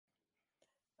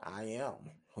I am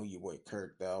who you with,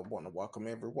 Kurt. I want to welcome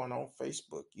everyone on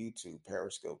Facebook, YouTube,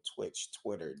 Periscope, Twitch,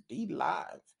 Twitter, D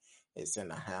Live. It's in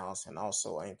the house, and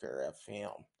also Anchor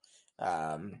FM.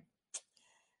 Um,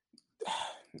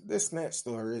 this next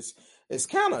story is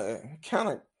kind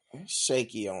of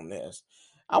shaky on this.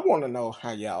 I want to know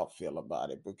how y'all feel about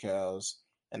it because,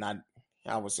 and I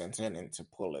was intending to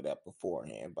pull it up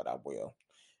beforehand, but I will.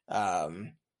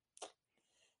 Um,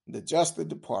 The Justice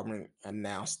Department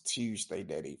announced Tuesday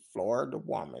that a Florida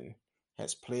woman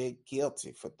has pled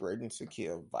guilty for threatening to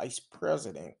kill Vice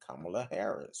President Kamala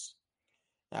Harris.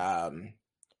 Um,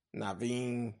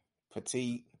 Naveen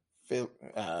Petit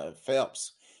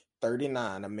Phelps,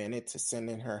 39, admitted to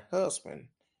sending her husband,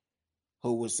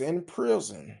 who was in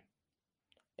prison,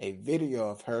 a video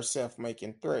of herself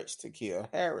making threats to kill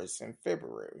Harris in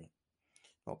February.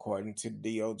 According to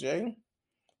DOJ,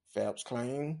 Phelps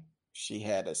claimed she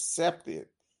had accepted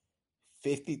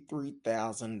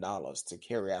 $53,000 to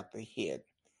carry out the hit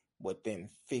within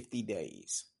 50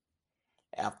 days.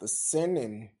 After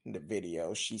sending the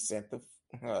video, she sent the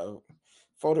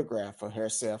photograph of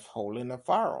herself holding a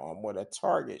firearm with a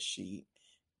target sheet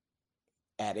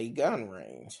at a gun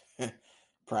range.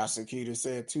 Prosecutor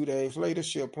said 2 days later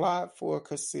she applied for a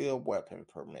concealed weapon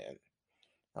permit.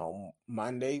 On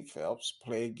Monday, Phelps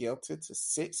pled guilty to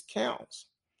 6 counts,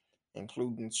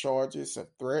 including charges of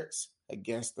threats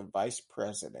against the vice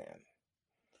president.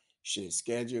 She is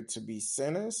scheduled to be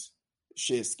sentenced.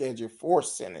 She is scheduled for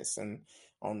sentencing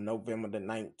on November the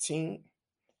 19th.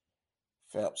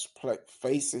 Phelps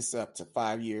faces up to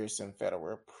 5 years in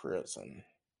federal prison.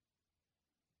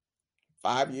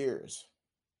 5 years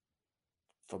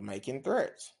for making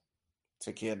threats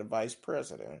to kill the vice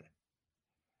president.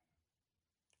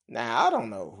 Now, I don't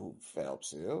know who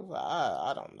Phelps is.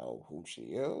 I don't know who she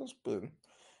is, but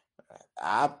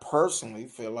I personally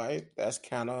feel like that's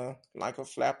kind of like a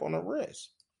slap on the wrist.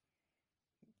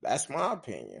 That's my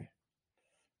opinion.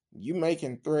 You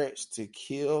making threats to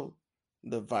kill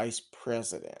the vice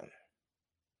president.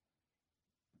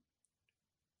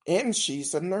 And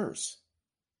she's a nurse.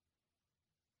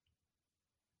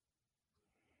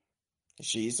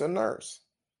 She's a nurse.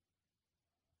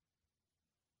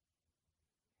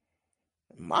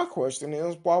 My question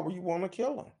is, why would you want to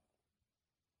kill her?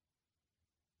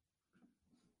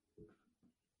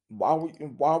 Why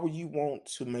would you want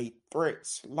to make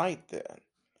threats like that?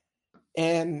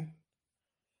 And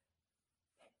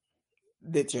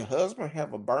did your husband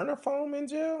have a burner phone in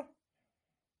jail?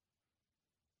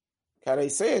 Cause they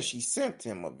said she sent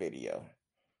him a video.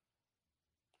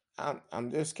 I'm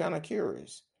just kind of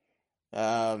curious.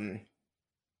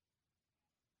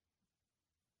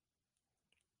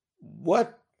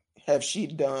 What have she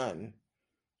done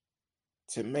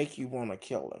to make you want to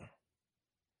kill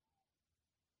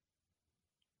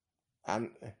her?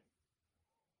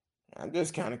 I'm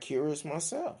just kind of curious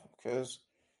myself because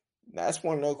that's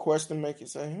one of those questions make you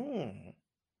say,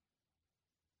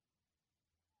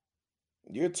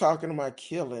 you're talking about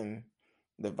killing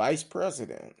the vice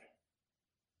president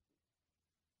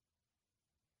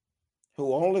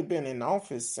who only been in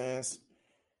office since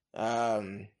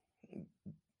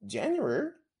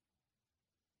January.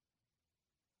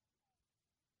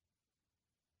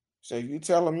 So you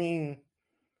telling me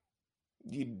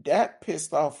you that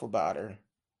pissed off about her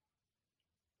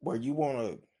where you want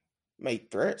to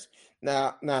make threats?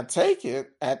 Now take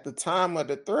it at the time of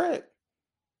the threat,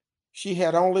 she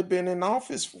had only been in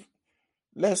office for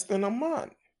less than a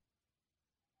month.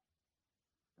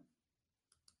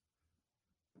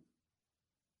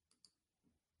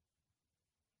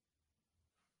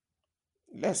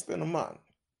 Less than a month.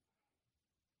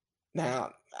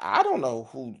 Now, I don't know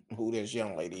who this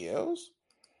young lady is.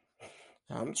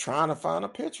 I'm trying to find a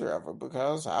picture of her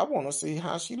because I want to see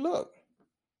how she look.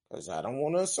 Because I don't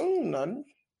want to assume nothing.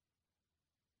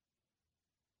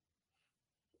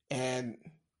 And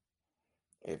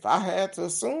if I had to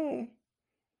assume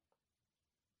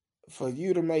for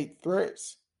you to make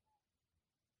threats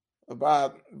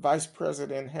about Vice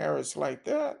President Harris like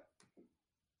that,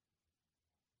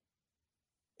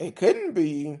 it couldn't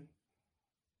be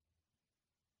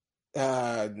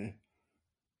the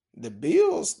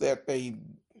bills that they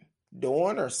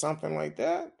doing or something like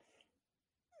that.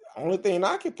 Only thing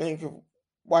I could think of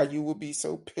why you would be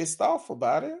so pissed off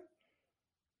about it.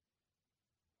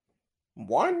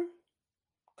 One,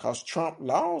 because Trump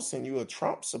lost and you're a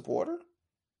Trump supporter.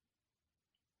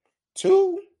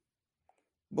 Two,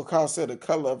 because of the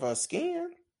color of her skin.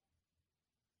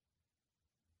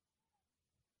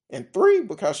 And three,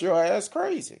 because your ass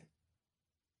crazy.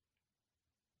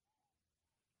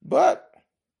 But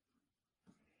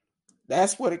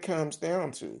that's what it comes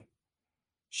down to.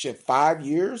 Should 5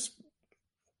 years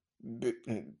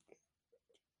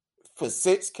for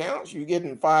 6 counts? You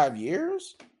getting 5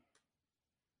 years?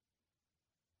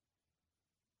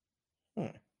 Hmm.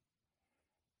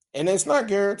 And it's not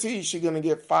guaranteed she's going to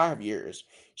get 5 years.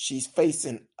 She's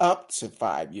facing up to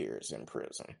 5 years in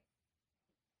prison.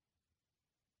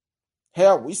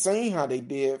 Hell, we seen how they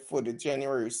did for the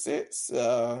January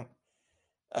 6th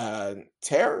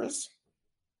terrorists.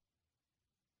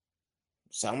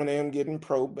 Some of them getting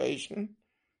probation.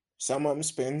 Some of them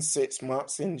spend 6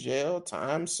 months in jail,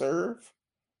 time served.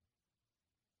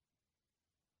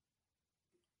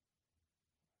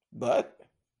 But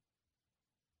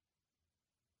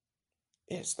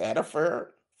is that a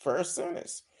fair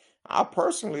sentence? I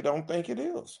personally don't think it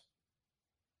is,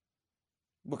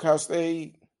 because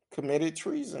they committed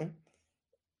treason,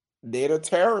 did a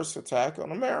terrorist attack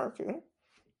on America.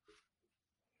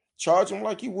 Charge them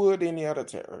like you would any other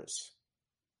terrorist.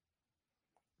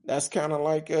 That's kind of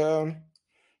like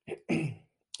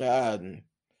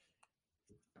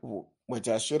which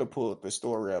I should have pulled the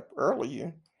story up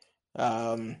earlier.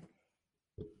 Um,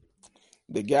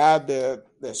 the guy that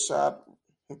shot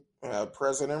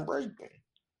President Reagan.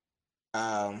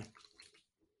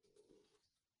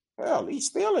 Well, he's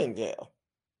still in jail.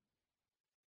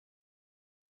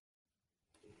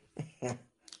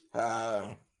 uh,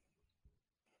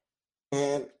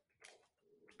 and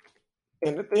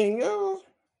and the thing is,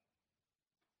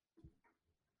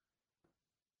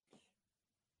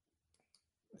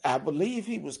 I believe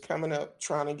he was coming up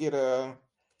trying to get uh,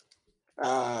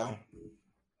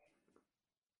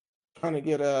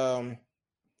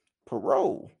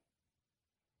 parole.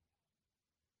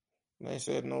 And they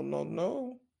said no, no,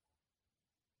 no.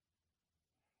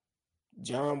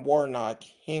 John Warnock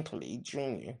Hinckley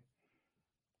Jr.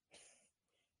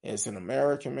 is an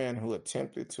American man who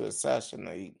attempted to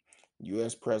assassinate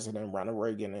U.S. President Ronald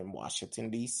Reagan in Washington,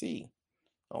 D.C.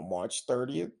 on March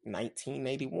 30th,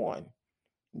 1981,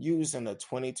 using a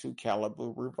 .22 caliber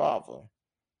revolver.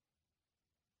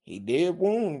 He did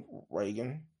wound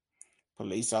Reagan.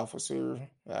 Police officer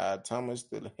Thomas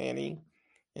Delaney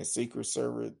and Secret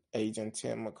Service agent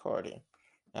Tim McCarty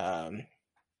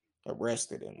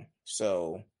arrested him.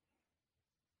 So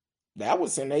that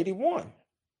was in 81,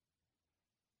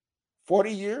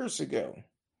 40 years ago.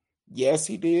 Yes,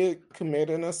 he did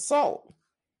commit an assault.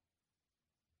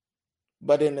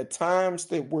 But in the times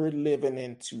that we're living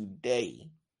in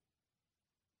today,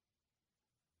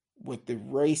 with the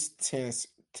race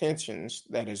tensions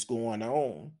that is going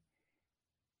on,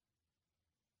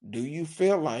 do you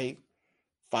feel like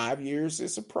 5 years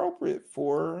is appropriate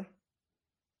for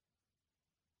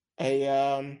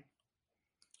a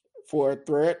for a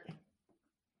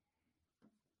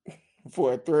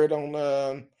threat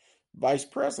on Vice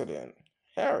President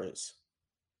Harris?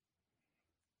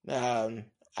 I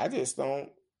just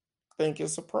don't think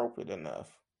it's appropriate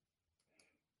enough.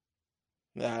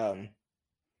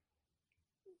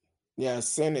 Yeah,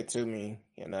 send it to me.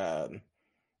 And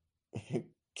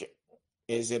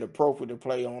is it appropriate to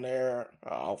play on air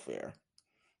or off air?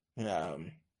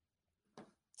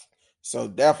 So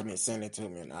definitely send it to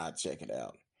me and I'll check it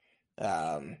out.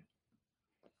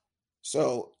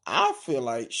 So I feel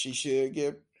like she should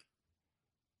get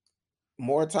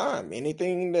more time.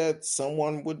 Anything that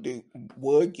someone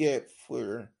would get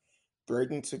for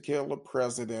threatening to kill the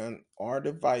president or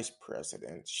the vice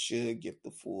president should get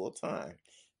the full time.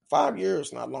 5 years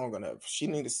is not long enough. She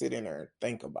need to sit in there and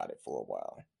think about it for a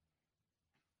while.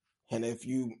 And if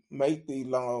you make the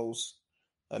laws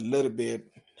a little bit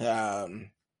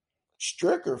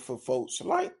stricter for folks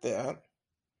like that,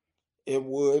 it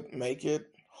would make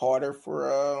it harder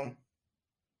for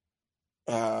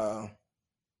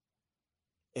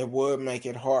it would make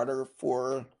it harder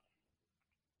for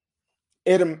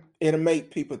it'll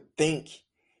make people think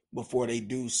before they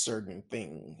do certain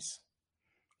things.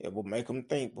 It will make them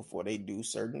think before they do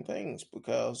certain things,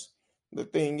 because the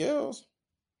thing is,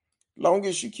 long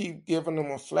as you keep giving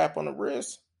them a slap on the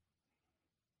wrist,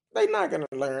 they're not going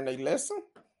to learn their lesson.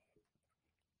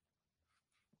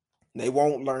 They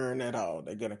won't learn at all.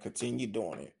 They're going to continue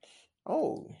doing it.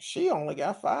 Oh, she only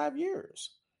got 5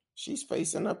 years. She's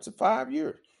facing up to 5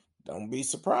 years. Don't be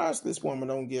surprised this woman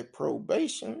don't get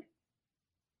probation.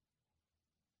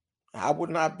 I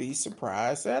would not be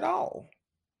surprised at all.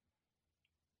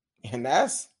 And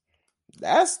that's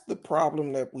the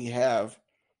problem that we have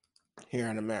here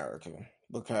in America,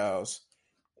 because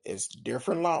it's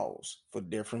different laws for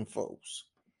different folks.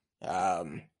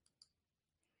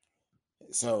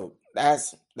 So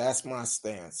that's my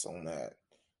stance on that.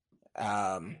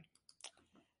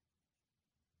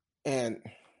 And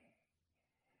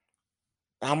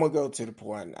I'm gonna go to the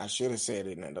point. I should have said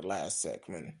it in the last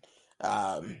segment.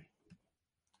 Um,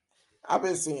 I've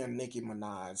been seeing Nicki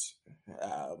Minaj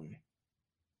um,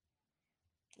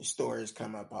 stories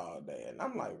come up all day, and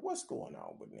I'm like, what's going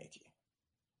on with Nicki?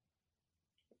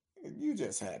 You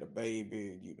just had a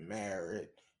baby, you married,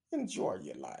 enjoy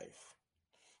your life.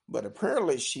 But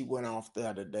apparently, she went off the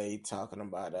other day talking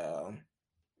about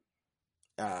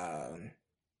uh,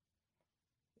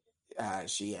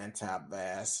 she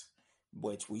anti-vax,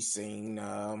 which we seen.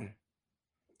 Uh,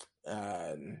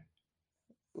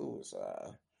 who was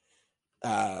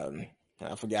um,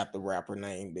 I forgot the rapper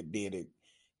name that did it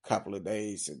a couple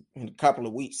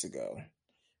of weeks ago.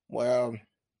 Well,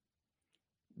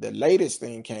 the latest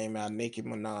thing came out. Nicki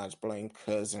Minaj blamed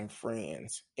cousin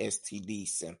friends STD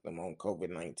symptom on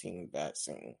COVID-19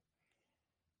 vaccine.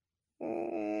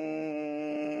 Mm.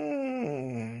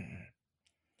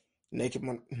 Nicki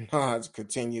Minaj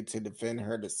continued to defend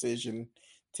her decision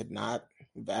to not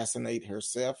vaccinate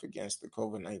herself against the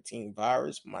COVID-19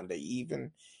 virus Monday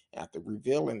evening after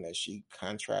revealing that she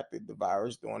contracted the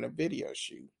virus during a video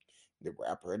shoot. The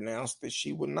rapper announced that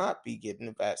she would not be getting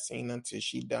the vaccine until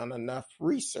she'd done enough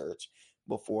research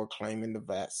before claiming the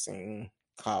vaccine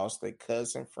caused a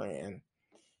cousin friend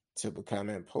to become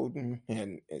impotent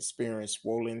and experience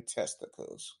swollen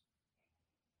testicles.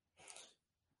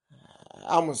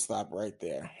 I'm gonna stop right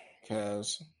there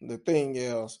because the thing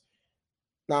is,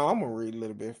 now I'm gonna read a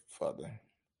little bit further.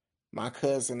 My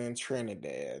cousin in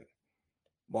Trinidad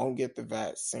won't get the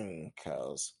vaccine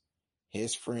because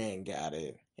his friend got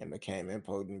it and became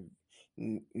impotent.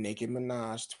 Nicki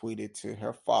Minaj tweeted to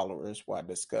her followers while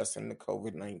discussing the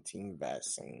COVID-19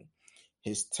 vaccine.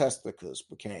 His testicles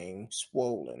became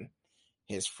swollen.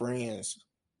 His friends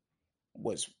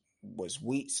was was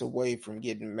weeks away from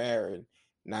getting married.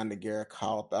 Now the girl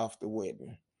called off the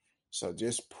wedding. So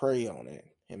just pray on it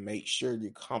and make sure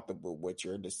you're comfortable with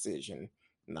your decision,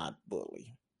 not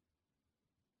bully.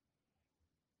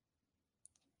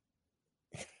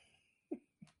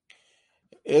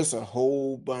 It's a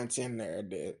whole bunch in there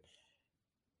that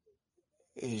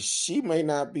she may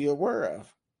not be aware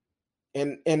of.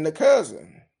 And the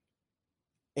cousin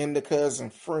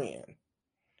friend,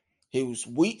 he was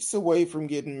weeks away from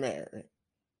getting married.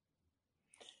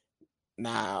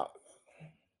 Now,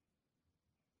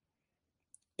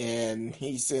 and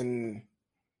he's in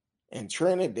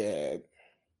Trinidad.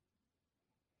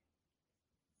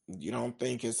 You don't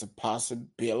think it's a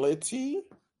possibility?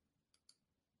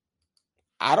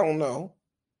 I don't know.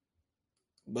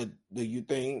 But do you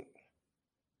think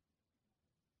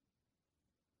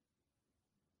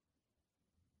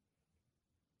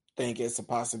it's a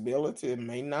possibility it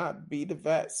may not be the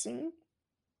vaccine?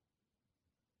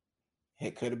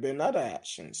 It could have been other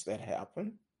actions that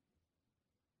happened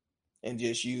and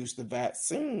just use the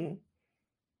vaccine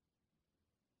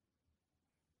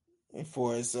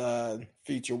for his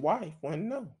future wife. Wouldn't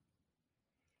know.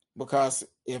 Because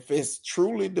if it's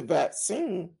truly the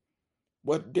vaccine,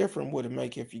 what difference would it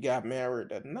make if you got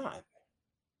married or not?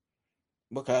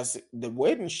 Because the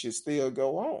wedding should still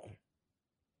go on.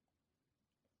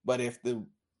 But if the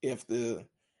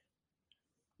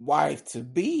wife to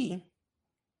be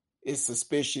is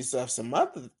suspicious of some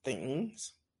other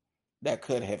things that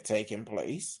could have taken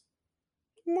place,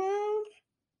 well,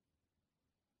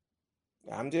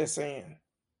 I'm just saying,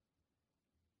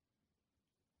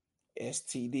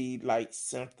 STD like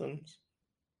symptoms.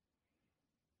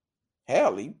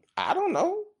 Hell, I don't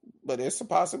know, but it's a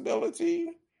possibility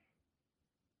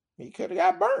he could have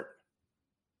got burnt.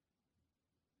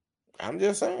 I'm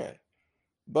just saying.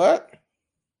 But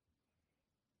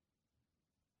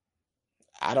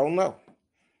I don't know.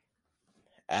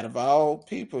 Out of all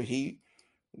people,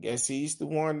 he's the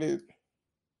one that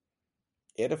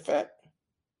it affect.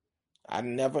 I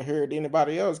never heard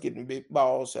anybody else getting big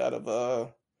balls out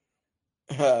of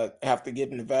after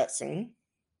getting the vaccine.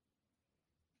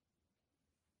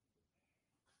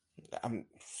 I'm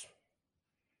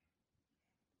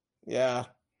yeah,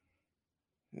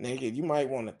 nigga, you might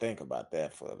want to think about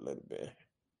that for a little bit.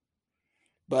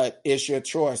 But it's your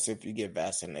choice if you get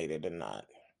vaccinated or not.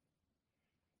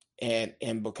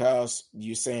 And because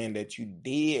you're saying that you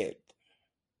did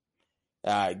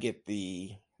get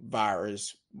the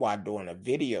virus while doing a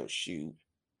video shoot,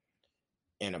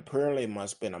 and apparently it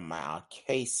must have been a mild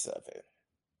case of it.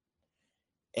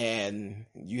 And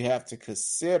you have to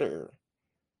consider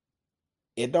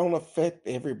it don't affect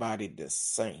everybody the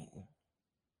same.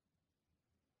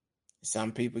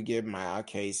 Some people get mild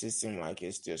cases, seem like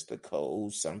it's just a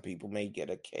cold. Some people may get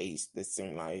a case that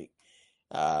seem like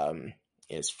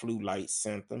it's flu-like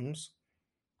symptoms.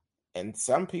 And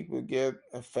some people get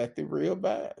affected real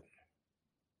bad.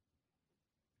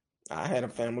 I had a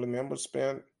family member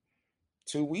spend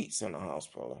 2 weeks in the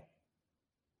hospital,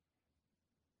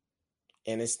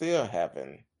 and it's still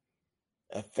having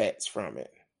effects from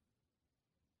it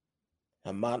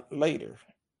a month later.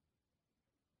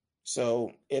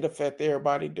 So it affected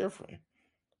everybody different.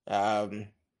 Um,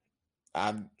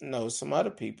 I know some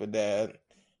other people that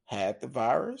had the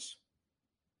virus.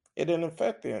 It didn't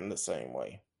affect them the same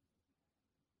way.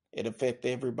 It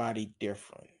affected everybody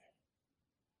different.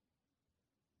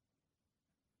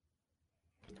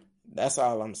 That's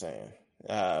all I'm saying.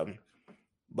 Um,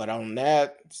 but on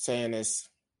that, saying it's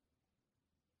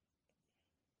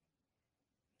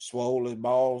swole his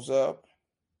balls up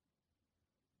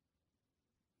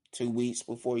 2 weeks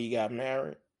before you got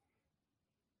married,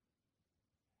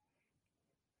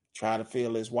 try to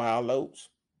feel his wild oats.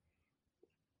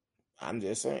 I'm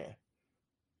just saying.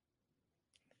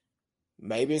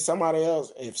 Maybe somebody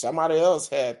else, if somebody else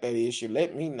had that issue,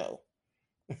 let me know.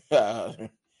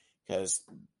 Because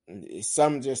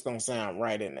something just don't sound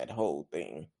right in that whole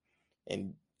thing.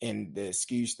 And the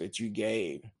excuse that you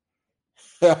gave,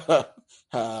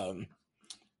 um,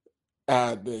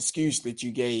 the excuse that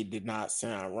you gave did not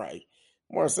sound right.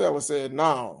 Marcella said,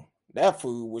 no, that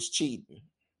fool was cheating.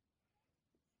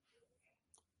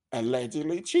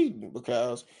 Allegedly cheating,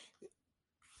 because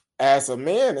as a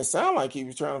man, it sounded like he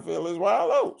was trying to feel his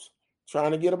wild oats,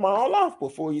 trying to get them all off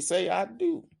before you say I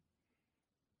do.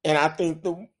 And I think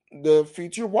the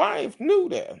future wife knew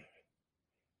that.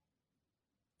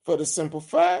 For the simple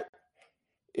fact,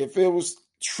 if it was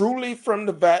truly from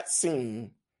the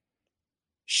vaccine,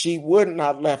 she would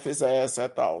not left his ass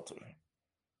at the altar.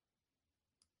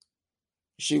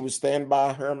 She would stand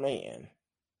by her man.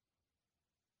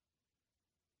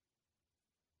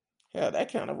 Yeah,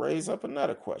 that kind of raised up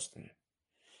another question.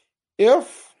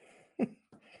 If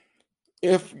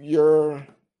you're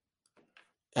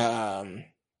kind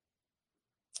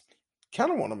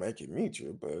of want to make it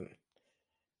mutual, but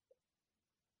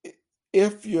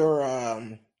if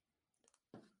your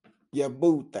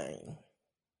boo thing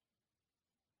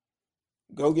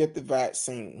go get the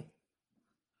vaccine,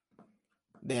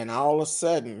 then all of a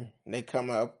sudden they come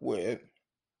up with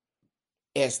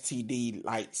STD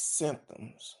like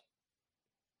symptoms,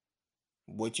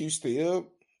 would you still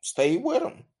stay with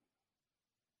them?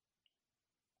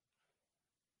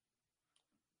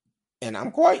 And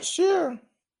I'm quite sure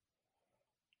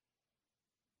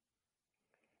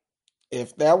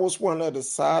if that was one of the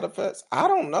side effects, I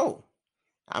don't know.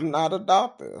 I'm not a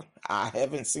doctor. I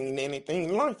haven't seen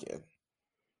anything like it.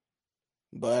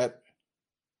 But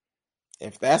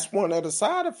if that's one of the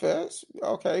side effects,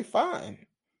 okay, fine.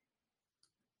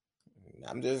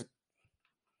 I'm just,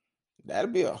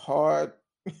 that'd be a hard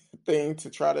thing to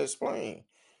try to explain.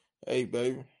 Hey,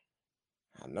 baby,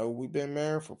 I know we've been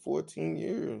married for 14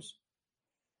 years.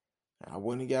 I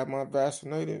went and got my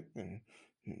vaccinated, and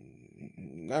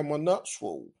now my nuts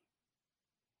swole.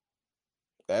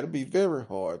 That'd be very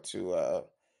hard to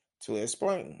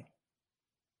explain.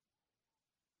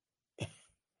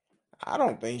 I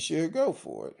don't think she'll go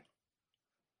for it.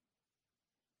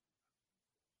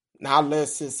 Now,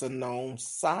 unless it's a known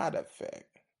side effect.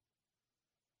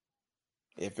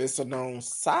 If it's a known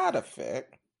side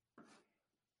effect,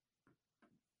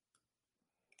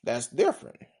 that's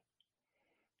different.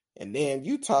 And then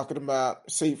you talking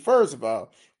about, see, first of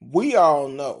all, we all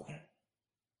know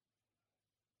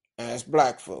as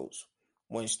black folks,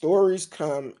 when stories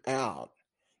come out,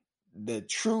 the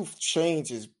truth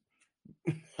changes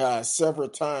several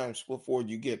times before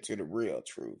you get to the real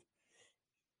truth.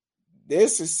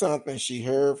 This is something she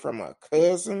heard from a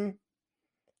cousin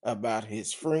about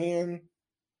his friend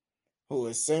who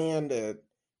is saying that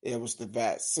it was the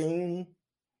vaccine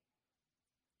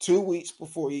 2 weeks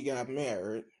before he got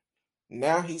married.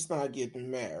 Now he's not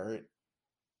getting married.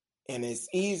 And it's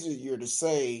easier to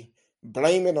say,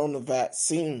 blame it on the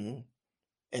vaccine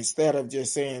instead of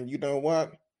just saying, you know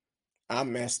what? I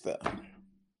messed up.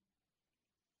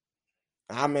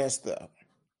 I messed up.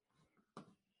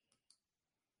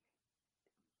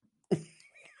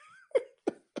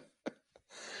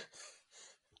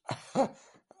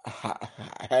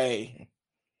 Hey,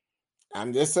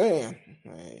 I'm just saying.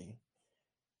 Hey,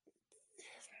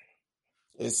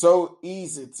 it's so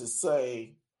easy to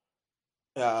say,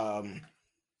 um,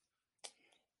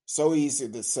 so easy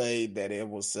to say that it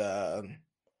was the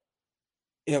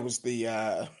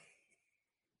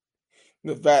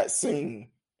vaccine,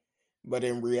 but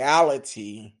in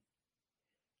reality,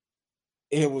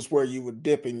 it was where you were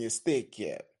dipping your stick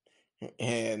at,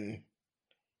 and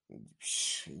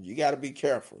you got to be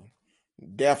careful.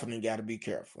 Definitely got to be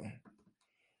careful.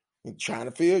 You're trying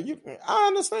to feel you. I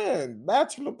understand.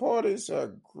 Bachelor parties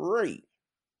are great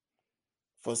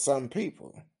for some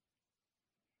people,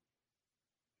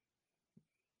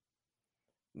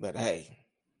 but hey,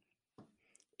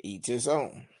 each his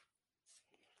own.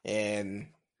 And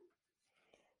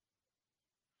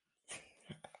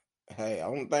hey,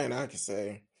 only thing I can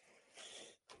say,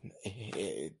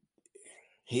 eh,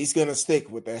 he's gonna stick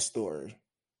with that story.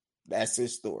 That's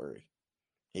his story.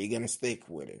 He gonna stick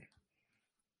with it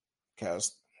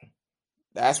because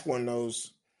that's one of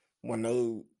those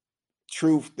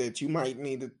truth that you might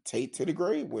need to take to the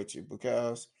grave with you.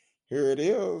 Because here it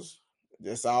is,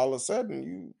 just all of a sudden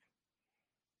you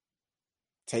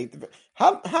take the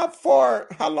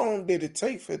how long did it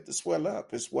take for it to swell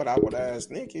up? Is what I would ask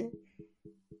Nikki,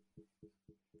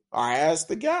 or ask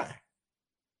the guy.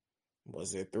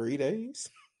 Was it 3 days?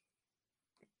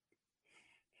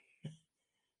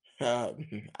 Uh,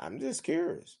 I'm just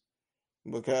curious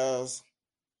because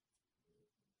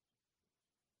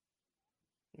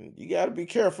you got to be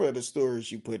careful of the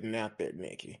stories you putting out there,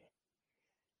 Nikki.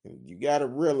 You got to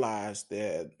realize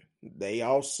that they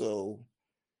also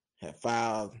have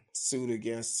filed suit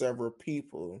against several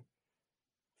people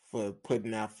for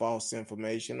putting out false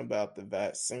information about the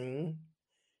vaccine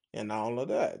and all of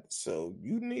that. So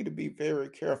you need to be very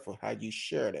careful how you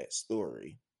share that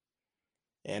story.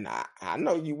 And I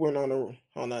know you went on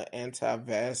an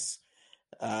anti-vax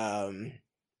um,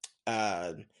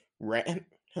 uh, rant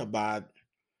about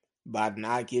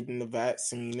not getting the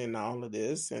vaccine and all of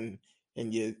this, and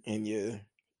your and your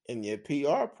and your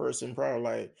PR person probably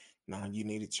like, no, you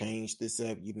need to change this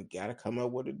up. You got to come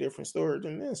up with a different story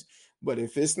than this. But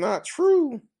if it's not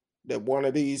true that one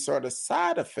of these are the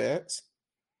side effects,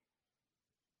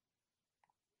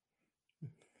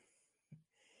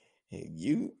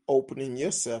 you opening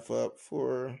yourself up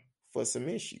for some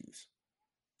issues.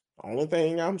 Only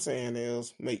thing I'm saying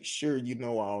is make sure you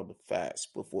know all the facts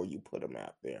before you put them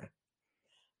out there.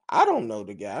 I don't know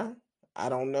the guy. I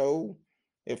don't know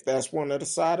if that's one of the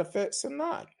side effects or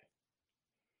not.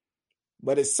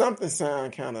 But it's something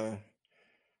sound kind of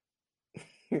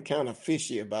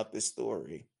fishy about this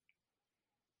story.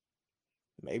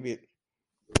 Maybe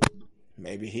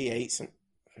maybe he ate some.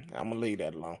 I'm gonna leave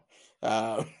that alone.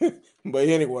 Uh, but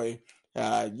anyway,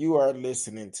 you are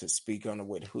listening to Speak on it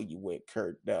with Who You With,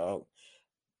 Kurt Dog.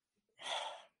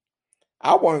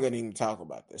 I wasn't gonna even talk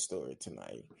about this story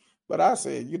tonight, but I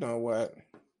said, you know what?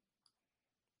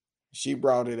 She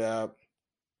brought it up.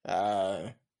 Uh,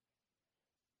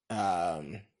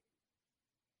 um,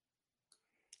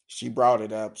 she brought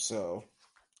it up, so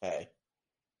hey.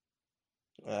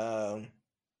 Um,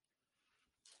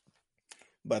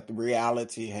 but the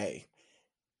reality, hey,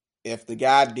 if the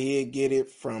guy did get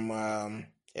it from,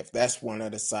 if that's one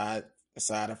of the side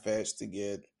effects to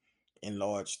get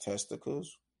enlarged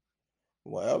testicles,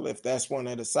 well, if that's one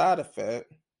of the side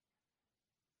effects,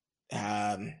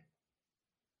 um,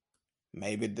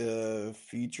 maybe the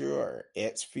future or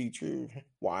ex future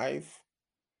wife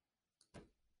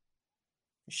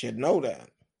should know that,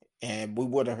 and we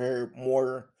would have heard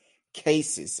more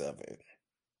cases of it.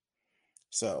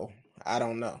 So I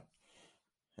don't know.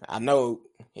 I know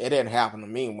it didn't happen to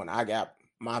me when I got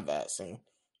my vaccine.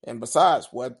 And besides,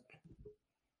 what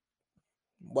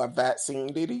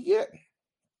vaccine did he get?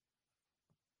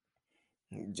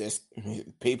 Just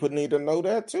people need to know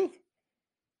that too.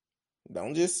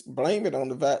 Don't just blame it on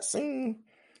the vaccine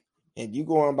and you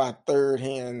going by third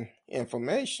hand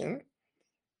information,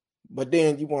 but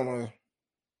then you want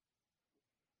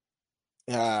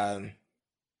to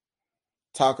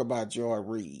talk about Joy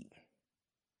Reid.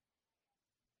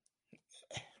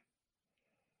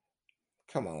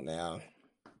 Come on now.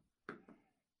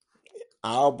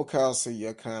 All because of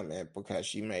your comment, because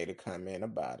she made a comment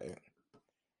about it.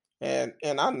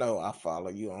 And I know I follow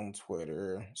you on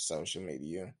Twitter, social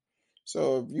media.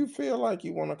 So if you feel like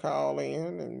you want to call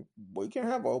in and we can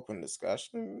have open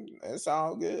discussion, it's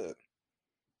all good.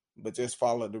 But just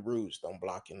follow the rules. Don't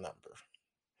block your number.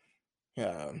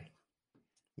 Um,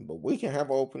 but we can have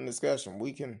an open discussion.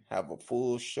 We can have a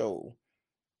full show,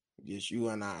 just you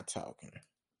and I talking.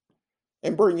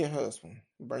 And bring your husband.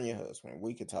 Bring your husband.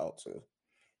 We could talk too.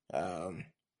 Um,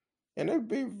 and it'd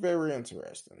be very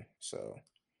interesting. So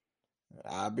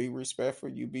I'll be respectful.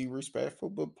 You be respectful.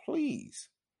 But please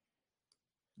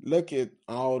look at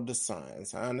all the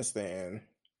signs. I understand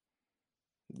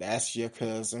that's your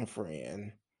cousin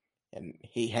friend. And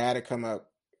he had to come up,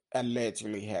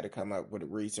 allegedly had to come up with a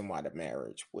reason why the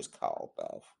marriage was called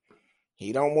off.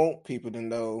 He don't want people to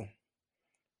know,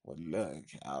 well, look,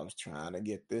 I was trying to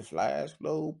get this last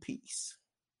little piece.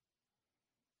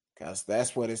 Because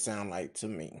that's what it sounded like to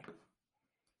me.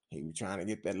 He was trying to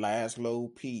get that last little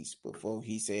piece before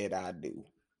he said I do.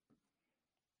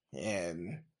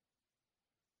 And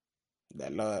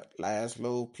that last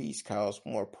little piece caused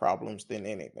more problems than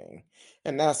anything.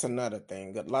 And that's another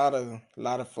thing. A lot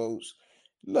of folks,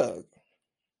 look,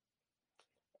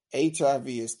 HIV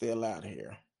is still out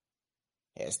here.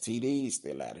 STD is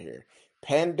still out here.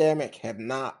 Pandemic have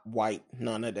not wiped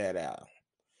none of that out.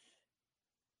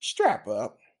 Strap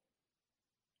up.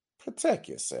 Protect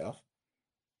yourself.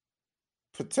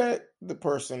 Protect the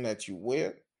person that you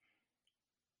with.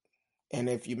 And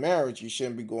if you're married, you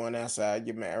shouldn't be going outside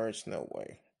your marriage, no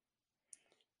way.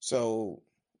 So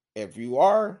if you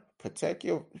are, protect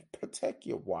your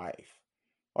wife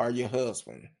or your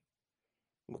husband.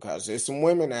 Because there's some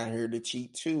women out here that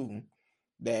cheat too,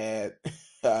 that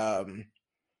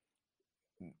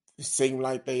seem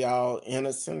like they all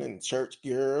innocent and church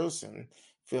girls and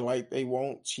feel like they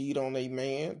won't cheat on a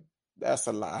man. That's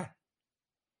a lie.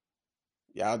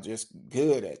 Y'all just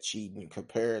good at cheating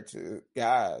compared to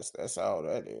guys. That's all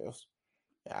that is.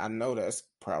 I know that's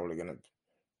probably gonna,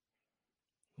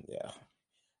 yeah.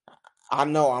 I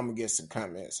know I'm gonna get some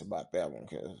comments about that one,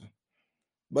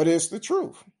 but it's the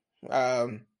truth.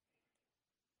 Um,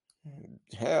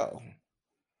 Hell,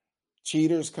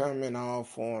 cheaters come in all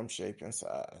forms, shape, and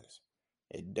size.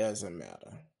 It doesn't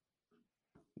matter.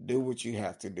 Do what you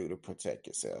have to do to protect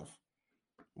yourself.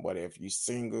 What if you're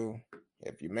single?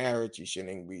 If you're married, you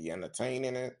shouldn't be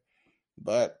entertaining it.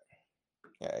 But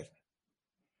hey,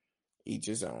 each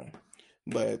his own.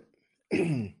 But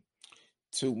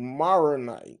tomorrow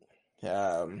night,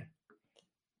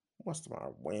 what's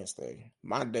tomorrow? Wednesday.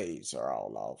 My days are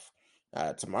all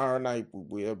off. Tomorrow night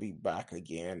we will be back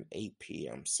again, 8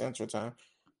 p.m. Central Time.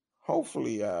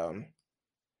 Hopefully, I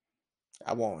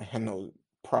won't have no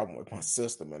problem with my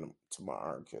system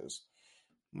tomorrow because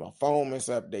my phone is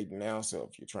updating now. So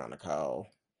if you're trying to call,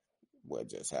 we'll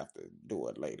just have to do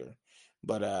it later.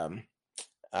 But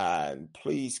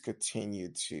please continue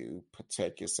to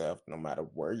protect yourself no matter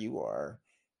where you are,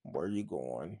 where you're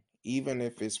going, even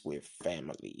if it's with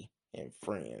family and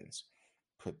friends.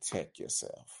 Protect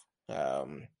yourself.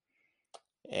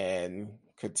 And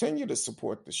continue to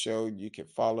support the show. You can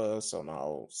follow us on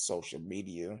all social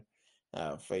media,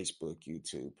 Facebook,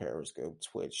 YouTube, Periscope,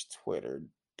 Twitch, Twitter,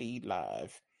 D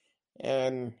Live,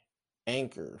 and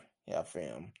Anchor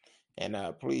FM. And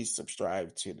please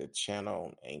subscribe to the channel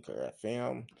on Anchor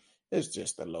FM. It's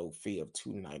just a low fee of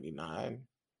 $2.99.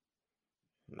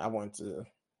 And I went to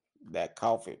that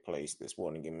coffee place this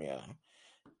morning to give me a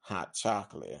hot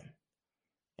chocolate,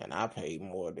 and I paid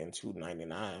more than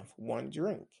 $2.99 for one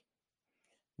drink.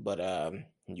 But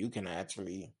you can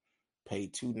actually pay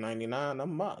 $2.99 a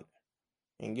month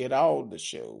and get all the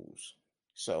shows.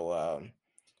 So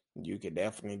you could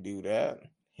definitely do that.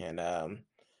 And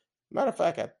matter of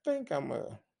fact, I think I'm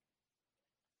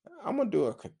gonna do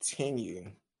a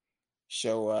continue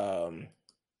show on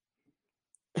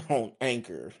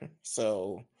Anchor.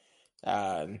 So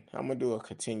I'm gonna do a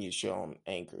continued show on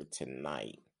Anchor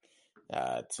tonight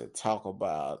to talk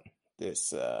about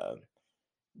this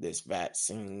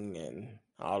vaccine and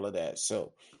all of that.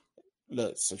 So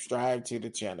look, subscribe to the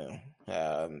channel,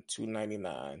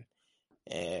 $2.99,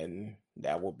 and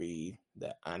that will be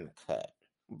the uncut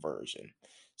version.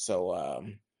 So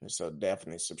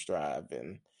definitely subscribe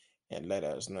and let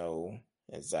us know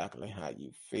exactly how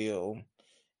you feel.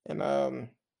 And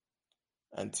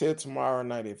until tomorrow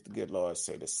night, if the good Lord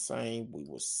say the same, we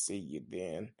will see you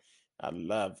then. I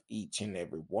love each and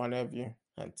every one of you.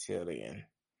 Until then,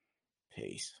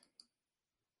 peace.